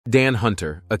Dan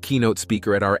Hunter, a keynote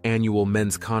speaker at our annual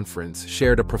men's conference,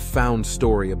 shared a profound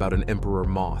story about an emperor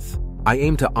moth. I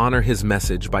aim to honor his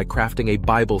message by crafting a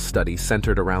Bible study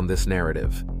centered around this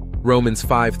narrative. Romans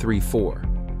 5:3-4.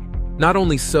 Not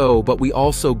only so, but we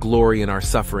also glory in our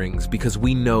sufferings because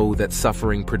we know that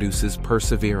suffering produces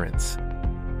perseverance.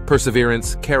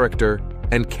 Perseverance, character,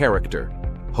 and character,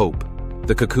 hope.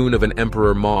 The cocoon of an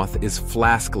emperor moth is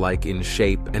flask-like in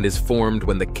shape and is formed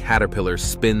when the caterpillar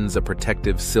spins a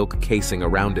protective silk casing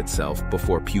around itself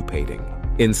before pupating.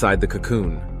 Inside the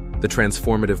cocoon, the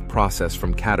transformative process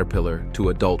from caterpillar to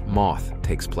adult moth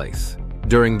takes place.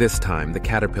 During this time, the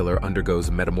caterpillar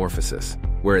undergoes metamorphosis,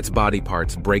 where its body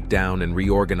parts break down and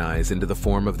reorganize into the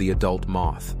form of the adult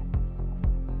moth.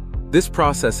 This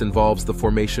process involves the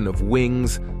formation of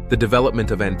wings, the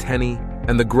development of antennae,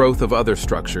 and the growth of other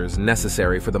structures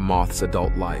necessary for the moth's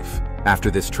adult life. After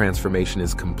this transformation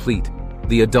is complete,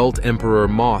 the adult emperor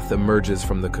moth emerges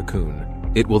from the cocoon.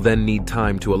 It will then need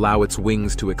time to allow its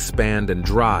wings to expand and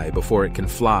dry before it can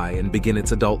fly and begin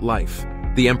its adult life.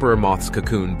 The emperor moth's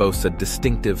cocoon boasts a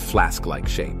distinctive flask-like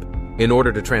shape. In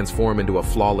order to transform into a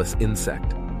flawless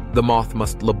insect, the moth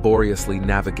must laboriously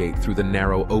navigate through the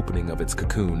narrow opening of its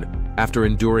cocoon after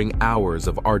enduring hours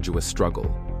of arduous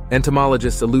struggle.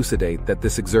 Entomologists elucidate that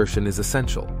this exertion is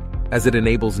essential, as it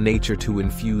enables nature to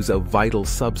infuse a vital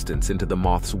substance into the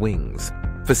moth's wings,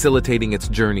 facilitating its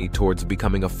journey towards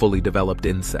becoming a fully developed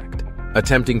insect.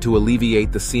 Attempting to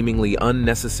alleviate the seemingly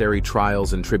unnecessary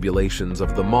trials and tribulations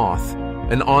of the moth,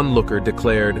 an onlooker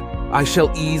declared, "I shall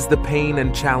ease the pain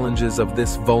and challenges of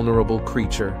this vulnerable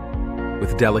creature."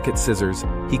 With delicate scissors,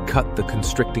 he cut the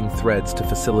constricting threads to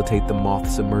facilitate the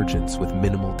moth's emergence with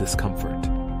minimal discomfort.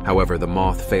 However, the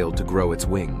moth failed to grow its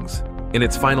wings. In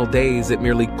its final days, it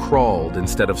merely crawled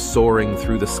instead of soaring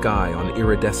through the sky on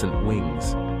iridescent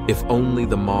wings. If only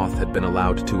the moth had been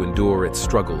allowed to endure its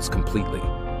struggles completely,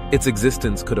 its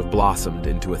existence could have blossomed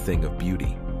into a thing of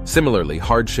beauty. Similarly,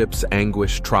 hardships,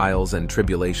 anguish, trials, and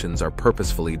tribulations are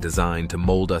purposefully designed to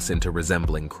mold us into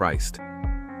resembling Christ.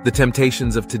 The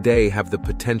temptations of today have the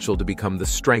potential to become the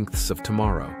strengths of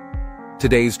tomorrow.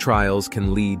 Today's trials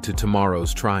can lead to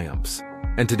tomorrow's triumphs,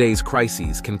 and today's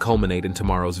crises can culminate in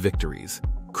tomorrow's victories.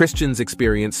 Christians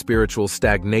experience spiritual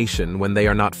stagnation when they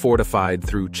are not fortified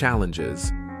through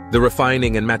challenges. The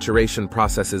refining and maturation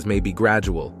processes may be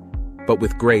gradual, but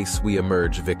with grace we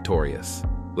emerge victorious.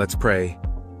 Let's pray.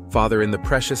 Father, in the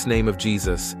precious name of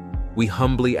Jesus, we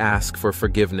humbly ask for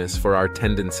forgiveness for our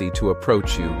tendency to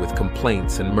approach you with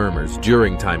complaints and murmurs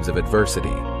during times of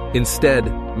adversity. Instead,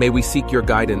 may we seek your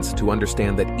guidance to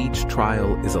understand that each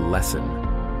trial is a lesson,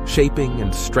 shaping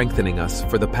and strengthening us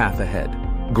for the path ahead.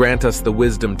 Grant us the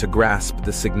wisdom to grasp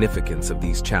the significance of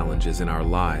these challenges in our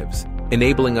lives,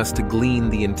 enabling us to glean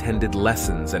the intended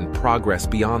lessons and progress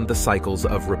beyond the cycles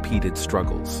of repeated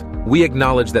struggles. We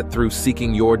acknowledge that through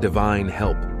seeking your divine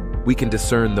help, we can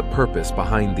discern the purpose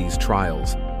behind these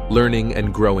trials, learning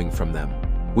and growing from them.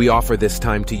 We offer this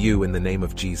time to you in the name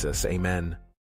of Jesus. Amen.